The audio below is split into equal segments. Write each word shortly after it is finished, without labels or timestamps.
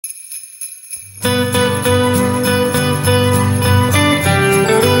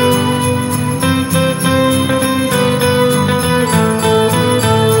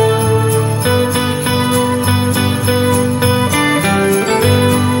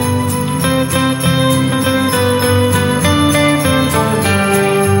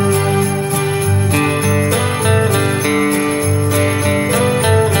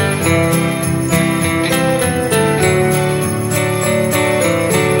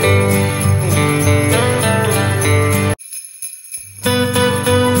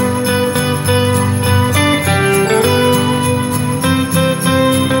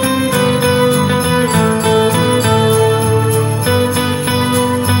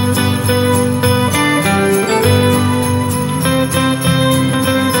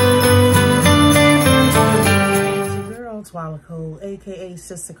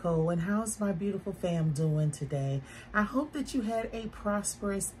Sister Cole, and how's my beautiful fam doing today? I hope that you had a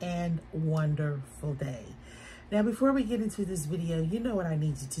prosperous and wonderful day. Now, before we get into this video, you know what I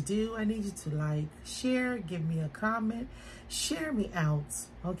need you to do. I need you to like, share, give me a comment, share me out,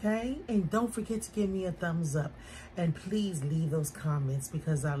 okay? And don't forget to give me a thumbs up. And please leave those comments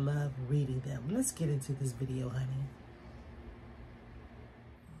because I love reading them. Let's get into this video, honey.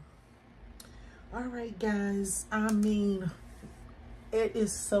 All right, guys. I mean, it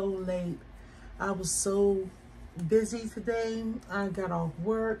is so late. I was so busy today. I got off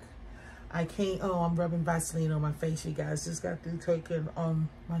work. I came, oh, I'm rubbing Vaseline on my face, you guys. Just got through taking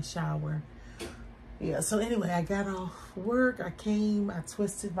my shower. Yeah, so anyway, I got off work. I came, I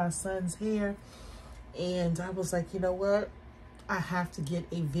twisted my son's hair. And I was like, you know what? I have to get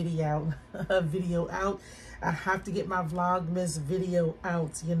a video out. I have to get my Vlogmas video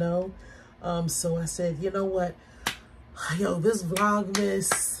out, you know? So I said, you know what? Yo, this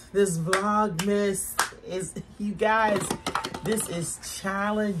Vlogmas is, you guys, this is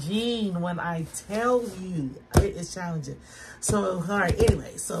challenging when I tell you. It is challenging. So, all right,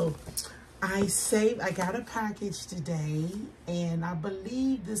 anyway, so I got a package today, and I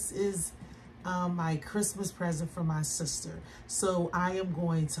believe this is my Christmas present for my sister. So I am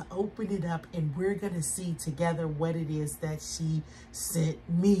going to open it up and we're going to see together what it is that she sent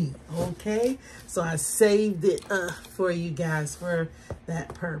me. Okay. So I saved it for you guys for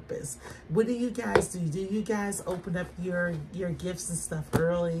that purpose. What do you guys do? Do you guys open up your gifts and stuff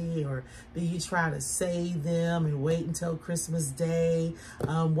early, or do you try to save them and wait until Christmas Day?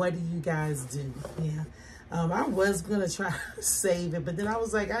 What do you guys do? Yeah. I was going to try to save it, but then I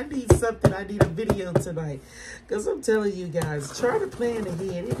was like, I need something. I need a video tonight. Because I'm telling you guys, try to plan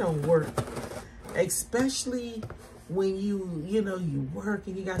ahead. It don't work. Especially when you work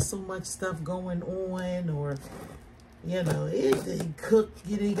and you got so much stuff going on, or, you cook,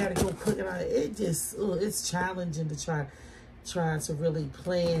 you got to go cook it out. It just, it's challenging to try to really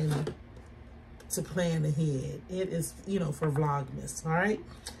plan ahead. It is, for Vlogmas, all right?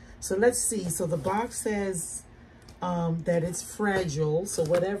 So let's see. So the box says that it's fragile. So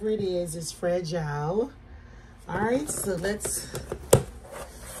whatever it is, it's fragile. All right. So let's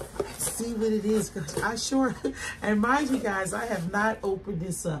see what it is. And mind you guys, I have not opened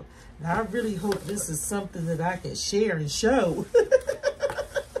this up. Now I really hope this is something that I can share and show.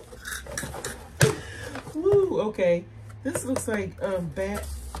 Woo. Okay. This looks like look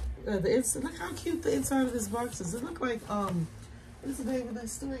how cute the inside of this box is. It looks like what's the name of that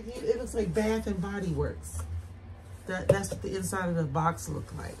store again? It looks like Bath and Body Works. That's what the inside of the box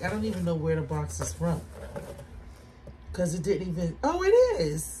looked like. I don't even know where the box is from. Because it didn't even... Oh, it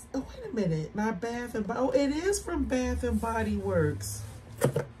is. Oh, wait a minute. Not Bath and Body... Oh, it is from Bath and Body Works.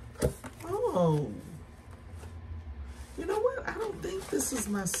 Oh. You know what? I don't think this is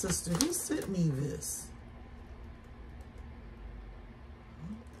my sister. Who sent me this?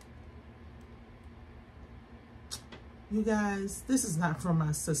 You guys, this is not from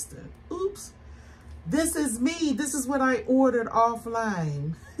my sister. Oops. This is me. This is what I ordered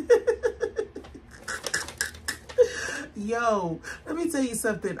offline. Yo, let me tell you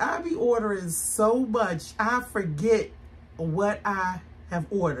something. I be ordering so much, I forget what I have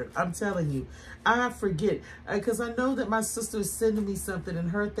ordered. I'm telling you, I forget. Because I know that my sister is sending me something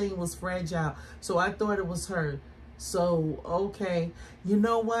and her thing was fragile. So I thought it was her. So, okay. You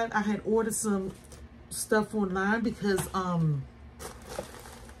know what? I had ordered some stuff online because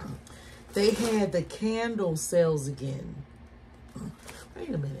they had the candle sales again. Wait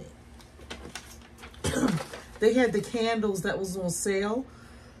a minute. They had the candles that was on sale.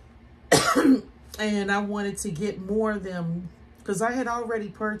 And I wanted to get more of them because I had already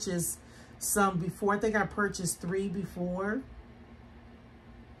purchased some before. I think I purchased 3 before.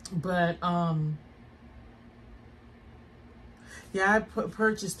 But yeah, I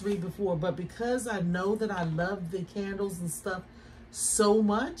purchased 3 before, but because I know that I love the candles and stuff so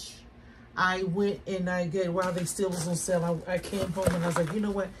much, I went and I get, while they still was on sale, I came home and I was like, you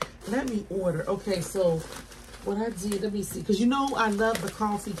know what, let me order. Okay, so what I did, let me see, because I love the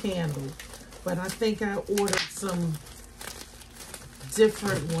coffee candle, but I think I ordered some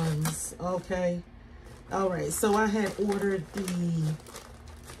different ones, okay? All right, so I had ordered the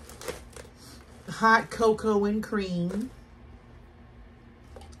hot cocoa and cream.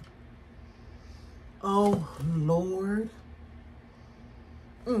 Oh, Lord.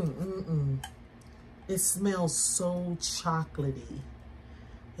 It smells so chocolatey.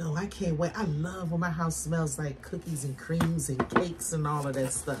 Yo, I can't wait. I love when my house smells like cookies and creams and cakes and all of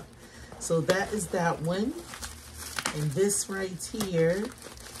that stuff. So that is that one. And this right here,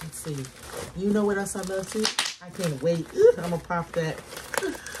 let's see. You know what else I love too? I can't wait. Ooh, I'm gonna pop that.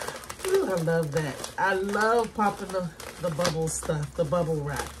 Ooh, I love that. I love popping the bubble stuff, the bubble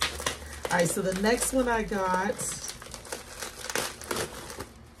wrap. All right, so the next one I got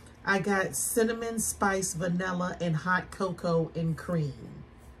cinnamon spice vanilla and hot cocoa and cream.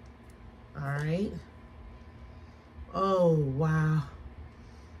 All right. Oh, wow.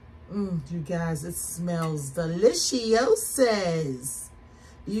 You guys, it smells delicious.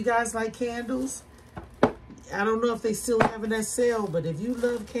 You guys like candles? I don't know if they still having that sale, but if you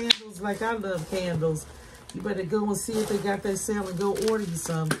love candles like I love candles, you better go and see if they got that sale and go order you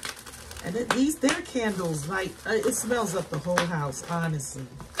some. And their candles, like, it smells up the whole house, honestly.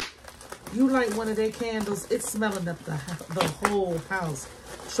 You light one of their candles, it's smelling up the whole house.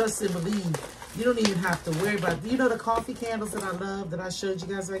 Trust and believe. You don't even have to worry about it. You know the coffee candles that I love, that I showed you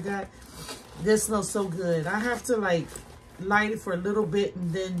guys I got? They smell so good. I have to, like, light it for a little bit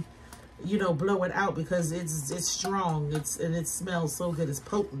and then, you know, blow it out because it's strong. And it smells so good. It's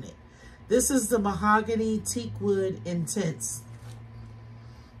potent. This is the Mahogany Teakwood Intense.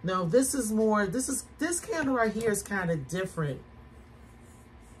 No, this candle right here is kind of different.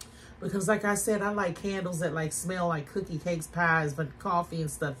 Because like I said, I like candles that like smell like cookie cakes, pies, but coffee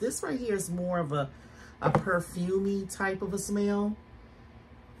and stuff. This right here is more of a perfumey type of a smell.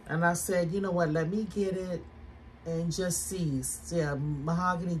 And I said, you know what, let me get it and just see. Yeah,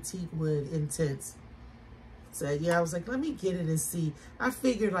 Mahogany Teakwood Intense. So yeah, I was like, let me get it and see. I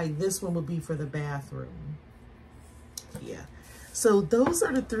figured like this one would be for the bathroom. Yeah. So those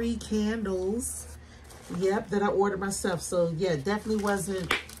are the 3 candles, yep, that I ordered myself. So yeah, definitely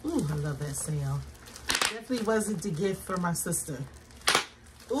wasn't, ooh, I love that sound. Definitely wasn't the gift for my sister.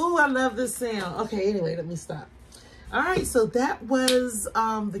 Ooh, I love this sound. Okay, anyway, let me stop. All right, so that was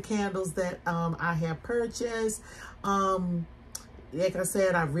the candles that I have purchased. Like I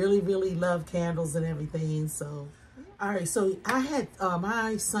said, I really, really love candles and everything. So, all right, so I had,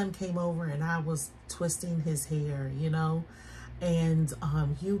 my son came over and I was twisting his hair, you know. And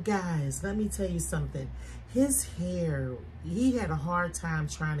you guys, let me tell you something. His hair, he had a hard time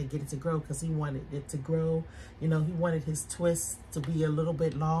trying to get it to grow because he wanted it to grow. You know, he wanted his twists to be a little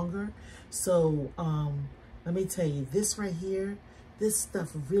bit longer. So let me tell you, this right here, this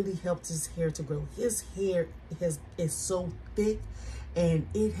stuff really helped his hair to grow. His hair is so thick and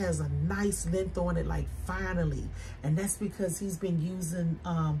it has a nice length on it, like finally. And that's because he's been using,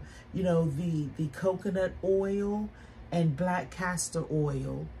 you know, the coconut oil and black castor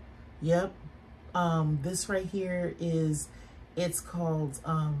oil. Yep. This right here it's called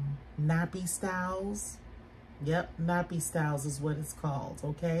Nappy Styles. Yep, Nappy Styles is what it's called,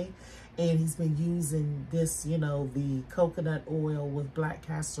 okay? And he's been using this, you know, the coconut oil with black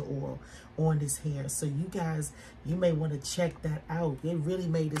castor oil on his hair. So you guys, you may want to check that out. It really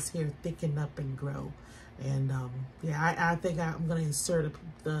made his hair thicken up and grow. And yeah, I think I'm going to insert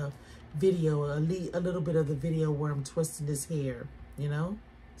the video, a little bit of the video where I'm twisting his hair, you know?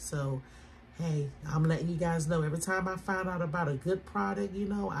 So, hey, I'm letting you guys know. Every time I find out about a good product, you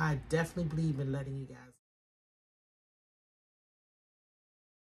know, I definitely believe in letting you guys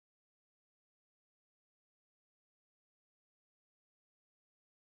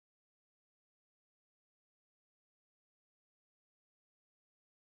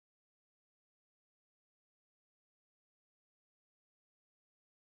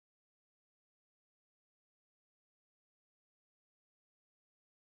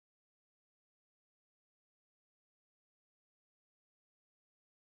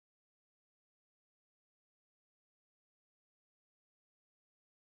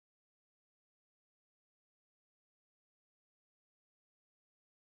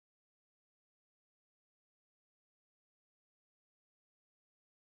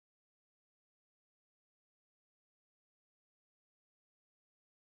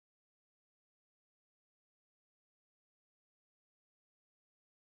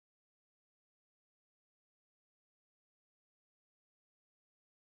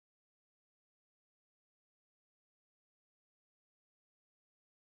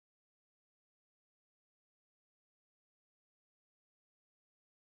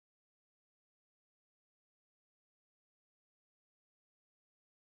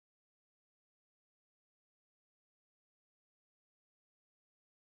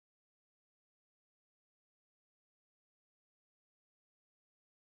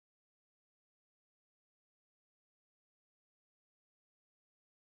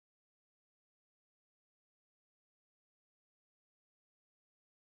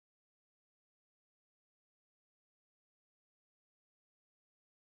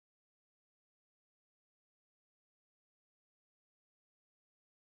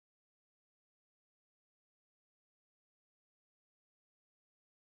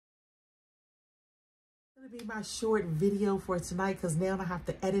Gonna be my short video for tonight because now I have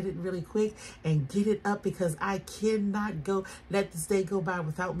to edit it really quick and get it up because I cannot let this day go by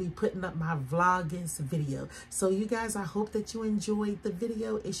without me putting up my Vlogmas video. So you guys, I hope that you enjoyed the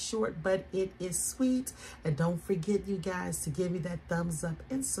video. It's short, but it is sweet. And don't forget, you guys, to give me that thumbs up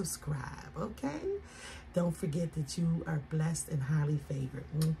and subscribe, okay? Don't forget that you are blessed and highly favored.